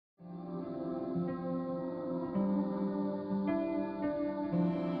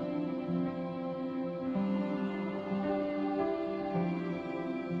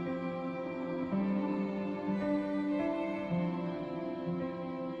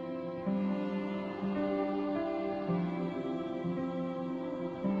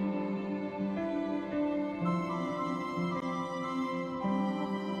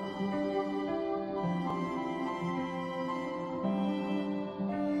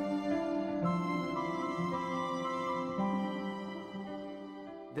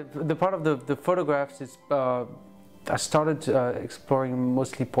The part of the photographs is I started exploring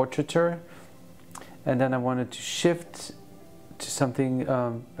mostly portraiture, and then I wanted to shift to something.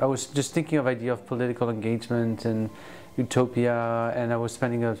 I was just thinking of idea of political engagement and utopia, and I was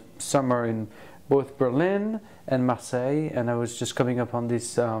spending a summer in both Berlin and Marseille, and I was just coming upon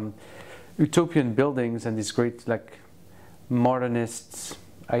these utopian buildings and this great like modernist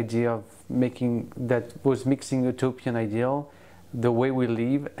idea of making that was mixing utopian ideal, the way we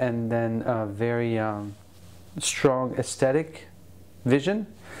live, and then a very strong aesthetic vision.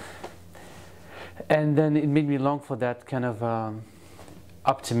 And then it made me long for that kind of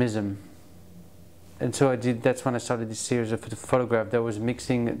optimism. And so that's when I started this series of photograph that was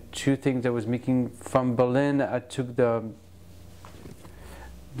mixing two things. That was making from Berlin. I took the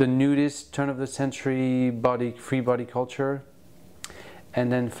nudist turn of the century free body culture,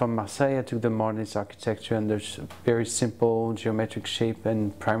 and then from Marseille I took the modernist architecture, and there's very simple geometric shape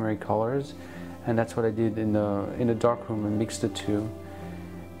and primary colors, and that's what I did in the darkroom and mixed the two,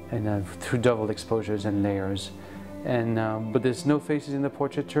 and through double exposures and layers. And but there's no faces in the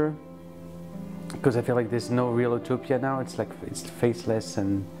portraiture, because I feel like there's no real utopia now. It's like it's faceless,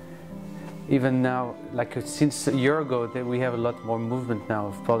 and even now, like since a year ago, that we have a lot more movement now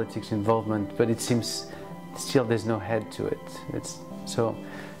of politics involvement, but it seems still there's no head to it. So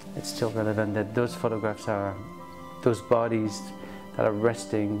it's still relevant that those photographs are those bodies that are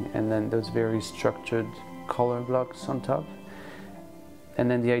resting, and then those very structured color blocks on top. And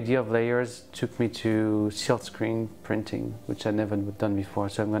then the idea of layers took me to silk screen printing, which I never done before.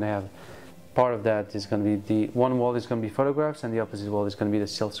 So I'm going to have part of that is going to be one wall is going to be photographs, and the opposite wall is going to be the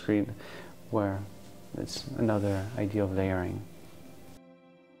silk screen, where it's another idea of layering.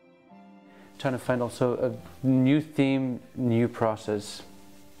 Trying to find also a new theme, new process.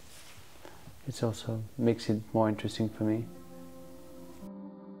 It also makes it more interesting for me.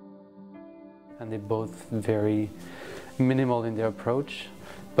 And they're both very minimal in their approach.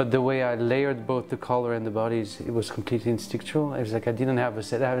 But the way I layered both the color and the bodies, it was completely instinctual. It was like I didn't have a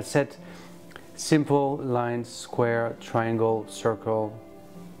set. I had a set simple lines, square, triangle, circle,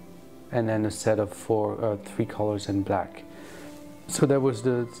 and then a set of three colors and black. So that was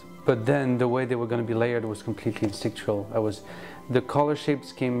but then the way they were going to be layered was completely instinctual. The color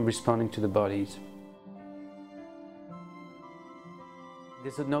shapes came responding to the bodies.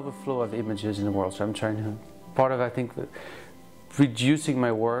 There's an overflow of images in the world, so I'm trying to, part of I think reducing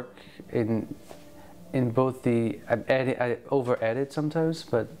my work in both I over edit sometimes,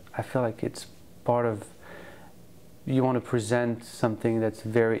 but I feel like it's part of, you want to present something that's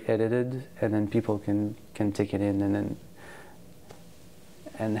very edited, and then people can take it in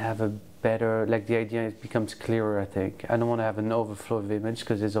and have a better, like the idea, it becomes clearer, I think. I don't want to have an overflow of image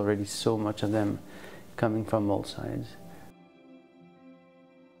because there's already so much of them coming from all sides.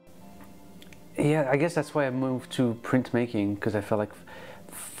 Yeah, I guess that's why I moved to printmaking, because I felt like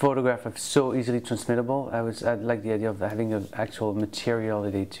photograph are so easily transmittable. I like the idea of having an actual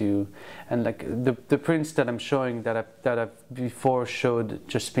materiality to, and like the prints that I'm showing that I've before showed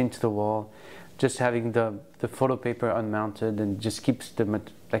just pinned to the wall, just having the photo paper unmounted and just keeps the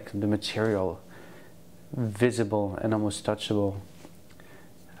material visible and almost touchable.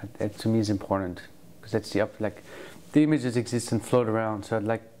 That to me is important, because that's the images exist and float around. So I'd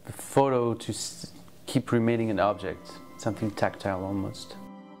like the photo to keep remaining an object, something tactile almost.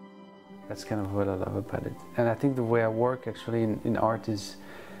 That's kind of what I love about it. And I think the way I work actually in art is,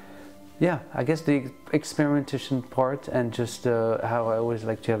 yeah, I guess the experimentation part, and just how I always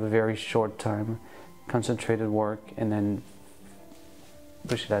like to have a very short time, concentrated work, and then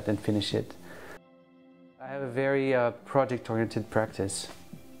push it out and finish it. I have a very project-oriented practice.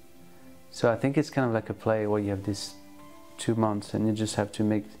 So I think it's kind of like a play where you have this 2 months and you just have to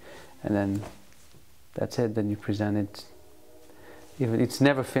make, and then that's it, then you present it. It's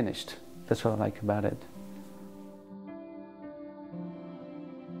never finished. That's what I like about it.